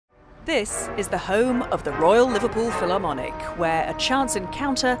This is the home of the Royal Liverpool Philharmonic, where a chance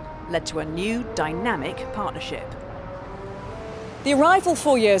encounter led to a new dynamic partnership. The arrival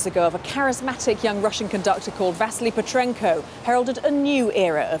 4 years ago of a charismatic young Russian conductor called Vasily Petrenko heralded a new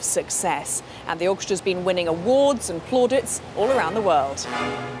era of success, and the orchestra's been winning awards and plaudits all around the world.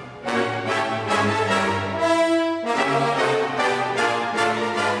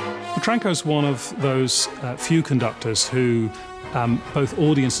 Petrenko's one of those few conductors who both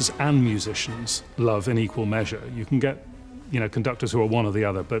audiences and musicians love in equal measure. You can get, conductors who are one or the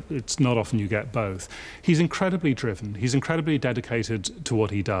other, but it's not often you get both. He's incredibly driven, he's incredibly dedicated to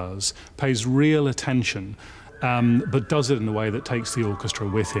what he does, pays real attention, but does it in a way that takes the orchestra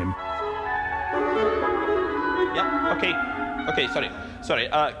with him. Yeah, okay, sorry.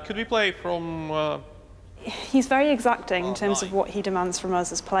 Could we play from... He's very exacting in terms of what he demands from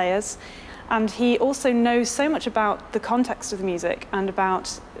us as players, and he also knows so much about the context of the music and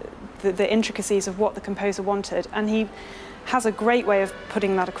about the intricacies of what the composer wanted, and he has a great way of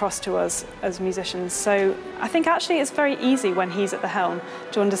putting that across to us as musicians. So I think actually it's very easy when he's at the helm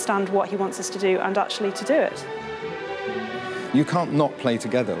to understand what he wants us to do and actually to do it. You can't not play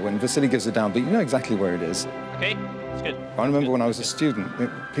together. When Vasily gives a downbeat, you know exactly where it is. Okay, that's good. I remember when I was a student,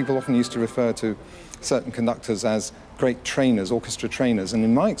 people often used to refer to certain conductors as great trainers, orchestra trainers, and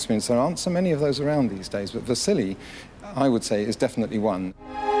in my experience there aren't so many of those around these days, but Vasily, I would say, is definitely one.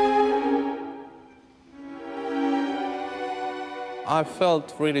 I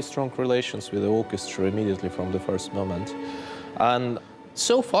felt really strong relations with the orchestra immediately from the first moment, and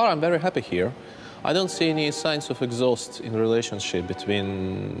so far I'm very happy here. I don't see any signs of exhaust in the relationship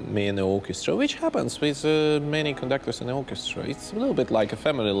between me and the orchestra, which happens with many conductors in the orchestra. It's a little bit like a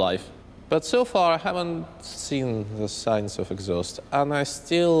family life. But so far I haven't seen the signs of exhaust, and I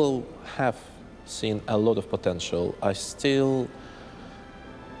still have seen a lot of potential. I still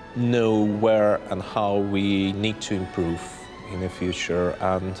know where and how we need to improve in the future,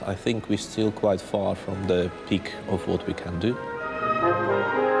 and I think we're still quite far from the peak of what we can do.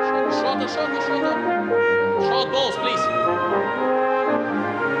 Short balls, please.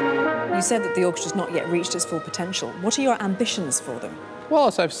 You said that the orchestra's not yet reached its full potential. What are your ambitions for them? Well,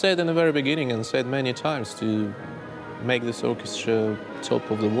 as I've said in the very beginning and said many times, to make this orchestra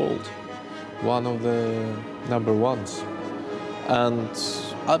top of the world, one of the number ones. And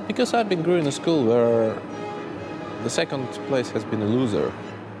because I've been growing in a school where the second place has been a loser,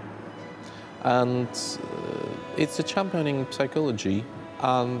 and it's a championing psychology,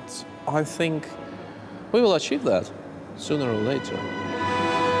 and I think we will achieve that sooner or later.